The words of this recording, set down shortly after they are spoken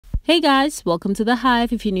Hey guys, welcome to the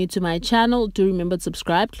Hive. If you're new to my channel, do remember to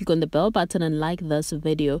subscribe, click on the bell button and like this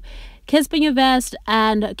video. Cassper, Nyovest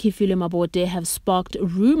and Kifelwe Mabote have sparked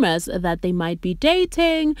rumors that they might be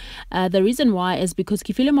dating. The reason why is because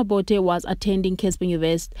Kifelwe Mabote was attending Cassper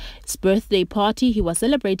Nyovest's birthday party. He was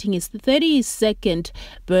celebrating his 32nd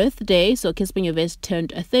birthday. So Cassper Nyovest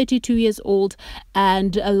turned 32 years old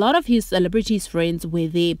and a lot of his celebrities friends were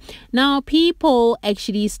there. Now, people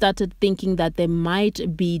actually started thinking that they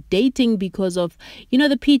might be dating because of,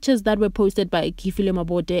 the pictures that were posted by Kifelwe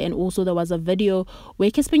Mabote, and also there was a video where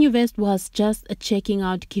Cassper Nyovest was just checking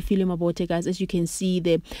out Kifelwe Mabote, guys, as you can see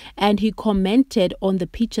there, and he commented on the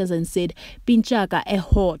pictures and said pinchaka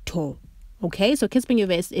ehoto. Okay, so Cassper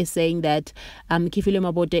Nyovest is saying that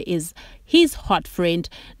Kifelwe Mabote is his hot friend.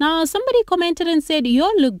 Now, somebody commented and said, "You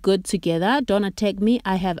all look good together. Don't attack me.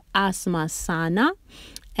 I have asthma sana."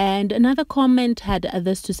 And another comment had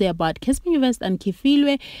this to say about Cassper Nyovest and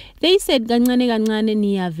Kifelwe. They said, "Kancane kancane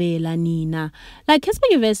niyavela nina." Like, Cassper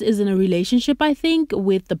Nyovest is in a relationship, I think,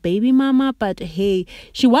 with the baby mama, but hey,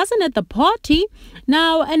 she wasn't at the party.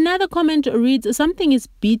 Now, another comment reads, "Something is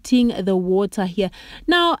beating the water here."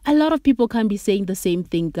 Now, a lot of people can't be saying the same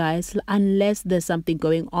thing, guys, unless there's something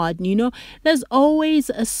going on. There's always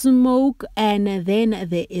a smoke and then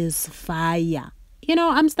there is fire.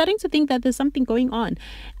 I'm starting to think that there's something going on.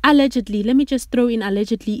 Allegedly, let me just throw in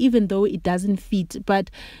allegedly, even though it doesn't fit. But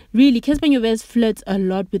really, Cassper Nyovest flirts a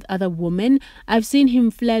lot with other women. I've seen him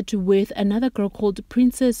flirt with another girl called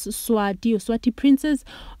Princess Swati or Swati Princess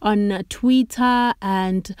on Twitter.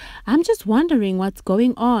 And I'm just wondering what's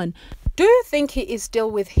going on. Do you think he is still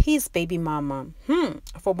with his baby mama?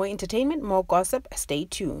 For more entertainment, more gossip, stay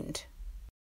tuned.